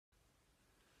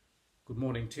Good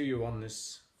morning to you on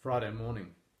this Friday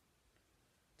morning.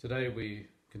 Today we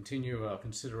continue our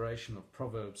consideration of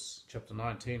Proverbs chapter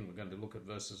 19. We're going to look at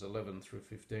verses 11 through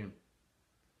 15.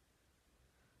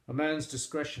 A man's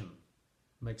discretion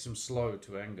makes him slow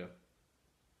to anger,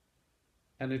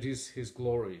 and it is his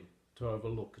glory to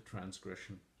overlook a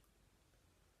transgression.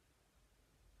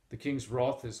 The king's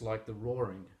wrath is like the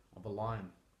roaring of a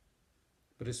lion,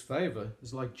 but his favor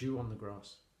is like dew on the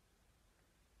grass.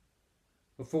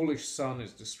 A foolish son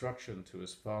is destruction to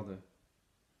his father,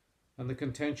 and the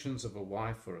contentions of a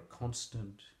wife are a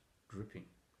constant dripping.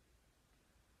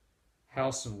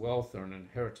 House and wealth are an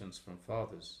inheritance from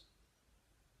fathers,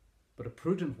 but a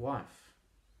prudent wife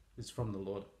is from the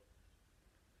Lord.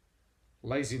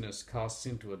 Laziness casts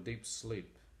into a deep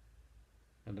sleep,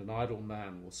 and an idle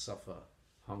man will suffer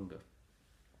hunger.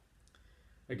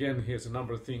 Again, here's a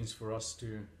number of things for us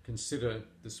to consider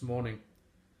this morning.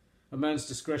 A man's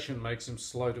discretion makes him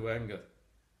slow to anger,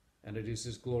 and it is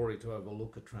his glory to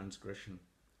overlook a transgression.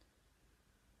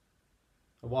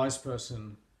 A wise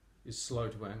person is slow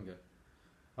to anger.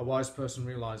 A wise person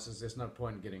realizes there's no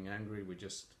point in getting angry, we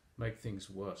just make things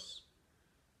worse.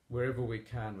 Wherever we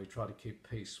can, we try to keep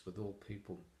peace with all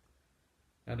people.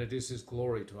 And it is his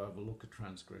glory to overlook a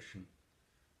transgression.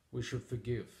 We should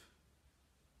forgive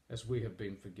as we have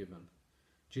been forgiven.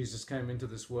 Jesus came into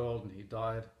this world and he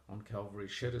died on Calvary,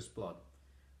 shed his blood,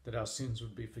 that our sins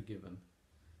would be forgiven.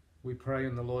 We pray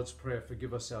in the Lord's Prayer,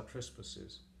 forgive us our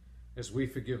trespasses, as we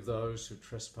forgive those who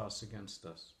trespass against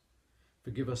us.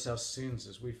 Forgive us our sins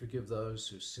as we forgive those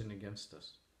who sin against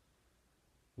us.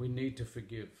 We need to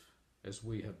forgive as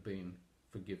we have been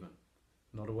forgiven.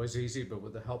 Not always easy, but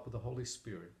with the help of the Holy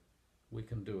Spirit, we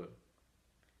can do it.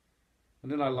 And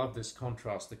then I love this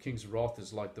contrast. The king's wrath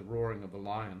is like the roaring of a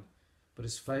lion, but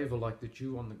his favor like the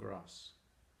dew on the grass.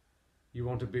 You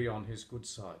want to be on his good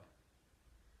side.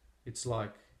 It's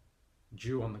like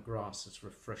dew on the grass. It's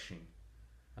refreshing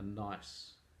and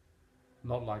nice.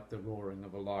 Not like the roaring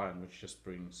of a lion, which just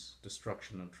brings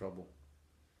destruction and trouble.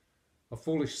 A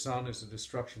foolish son is a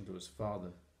destruction to his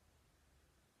father.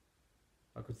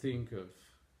 I could think of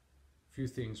few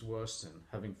things worse than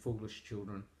having foolish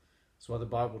children. That's why the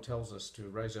Bible tells us to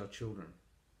raise our children.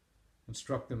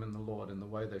 Instruct them in the Lord in the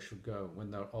way they should go.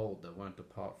 When they're old, they won't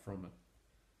depart from it.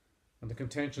 And the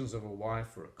contentions of a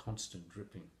wife are a constant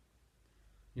dripping.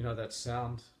 You know that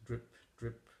sound? Drip,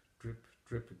 drip, drip,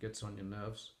 drip. It gets on your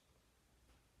nerves.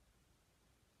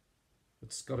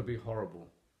 It's got to be horrible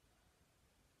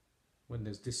when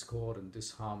there's discord and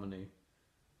disharmony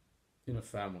in a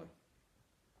family.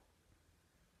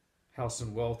 House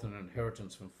and wealth and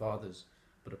inheritance from fathers,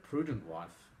 but a prudent wife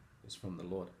is from the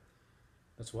Lord.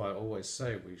 That's why I always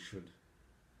say we should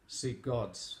seek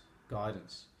God's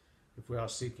guidance. If we are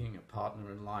seeking a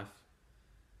partner in life,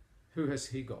 who has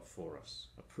he got for us?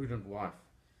 A prudent wife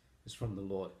is from the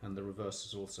Lord, and the reverse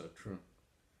is also true.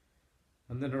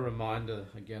 And then a reminder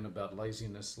again about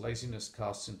laziness. Laziness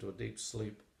casts into a deep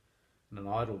sleep, and an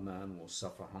idle man will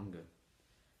suffer hunger.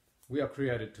 We are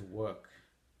created to work.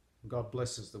 God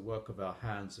blesses the work of our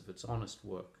hands if it's honest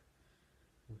work.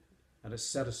 And it's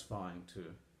satisfying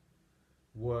to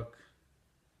work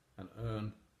and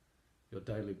earn your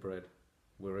daily bread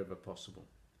wherever possible.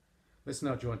 Let's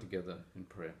now join together in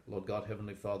prayer. Lord God,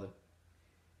 Heavenly Father,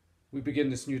 we begin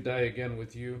this new day again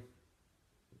with you.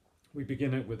 We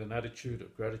begin it with an attitude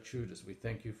of gratitude as we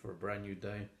thank you for a brand new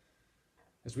day,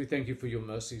 as we thank you for your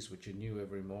mercies which are new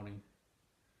every morning,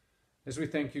 as we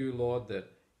thank you, Lord,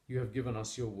 that you have given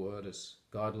us your word as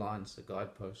guidelines, a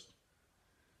guidepost,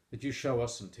 that you show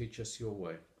us and teach us your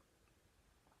way.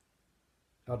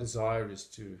 Our desire is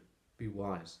to be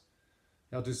wise.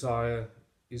 Our desire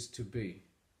is to be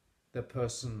that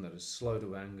person that is slow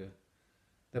to anger,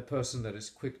 that person that is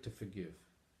quick to forgive,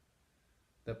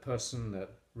 that person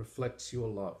that reflects your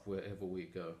love wherever we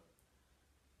go.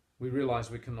 We realize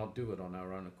we cannot do it on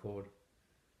our own accord.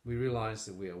 We realize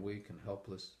that we are weak and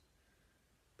helpless.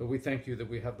 But we thank you that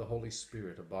we have the Holy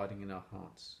Spirit abiding in our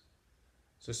hearts.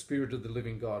 So Spirit of the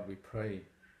living God, we pray,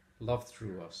 love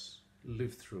through us,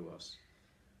 live through us.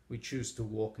 We choose to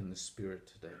walk in the Spirit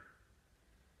today.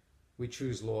 We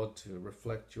choose, Lord, to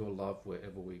reflect your love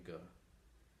wherever we go.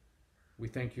 We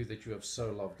thank you that you have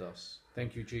so loved us.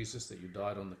 Thank you, Jesus, that you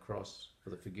died on the cross for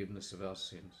the forgiveness of our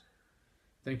sins.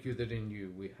 Thank you that in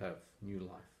you we have new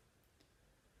life.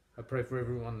 I pray for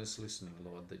everyone that's listening,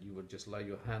 Lord, that you would just lay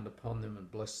your hand upon them and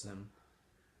bless them.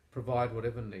 Provide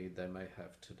whatever need they may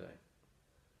have today.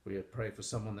 We pray for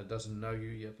someone that doesn't know you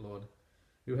yet, Lord,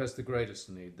 who has the greatest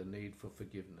need, the need for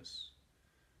forgiveness.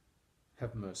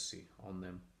 Have mercy on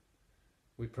them.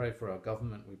 We pray for our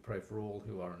government. We pray for all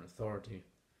who are in authority.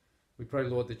 We pray,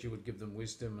 Lord, that you would give them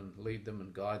wisdom and lead them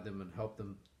and guide them and help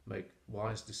them make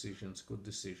wise decisions, good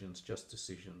decisions, just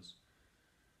decisions.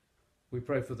 We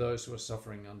pray for those who are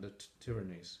suffering under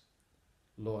tyrannies.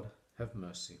 Lord, have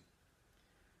mercy.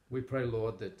 We pray,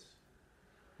 Lord, that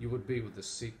you would be with the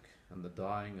sick and the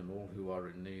dying and all who are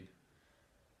in need.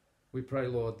 We pray,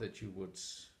 Lord, that you would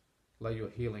lay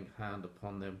your healing hand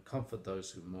upon them, comfort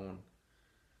those who mourn,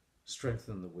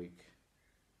 strengthen the weak.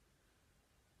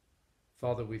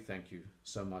 Father, we thank you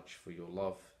so much for your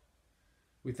love.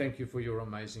 We thank you for your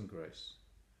amazing grace.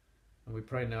 And we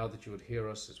pray now that you would hear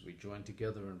us as we join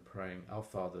together in praying, Our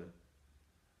Father,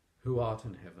 who art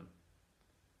in heaven,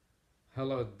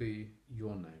 hallowed be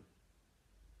your name.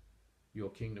 Your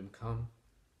kingdom come,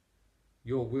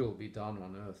 your will be done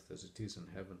on earth as it is in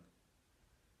heaven.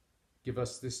 Give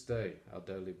us this day our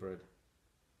daily bread.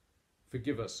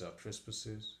 Forgive us our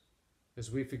trespasses,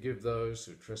 as we forgive those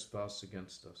who trespass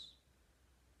against us.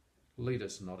 Lead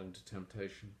us not into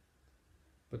temptation,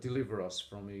 but deliver us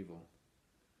from evil.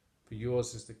 For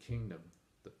yours is the kingdom,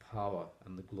 the power,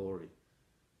 and the glory,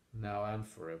 now and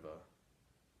forever.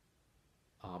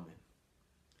 Amen.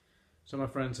 So my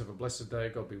friends, have a blessed day.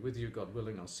 God be with you. God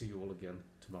willing, I'll see you all again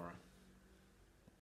tomorrow.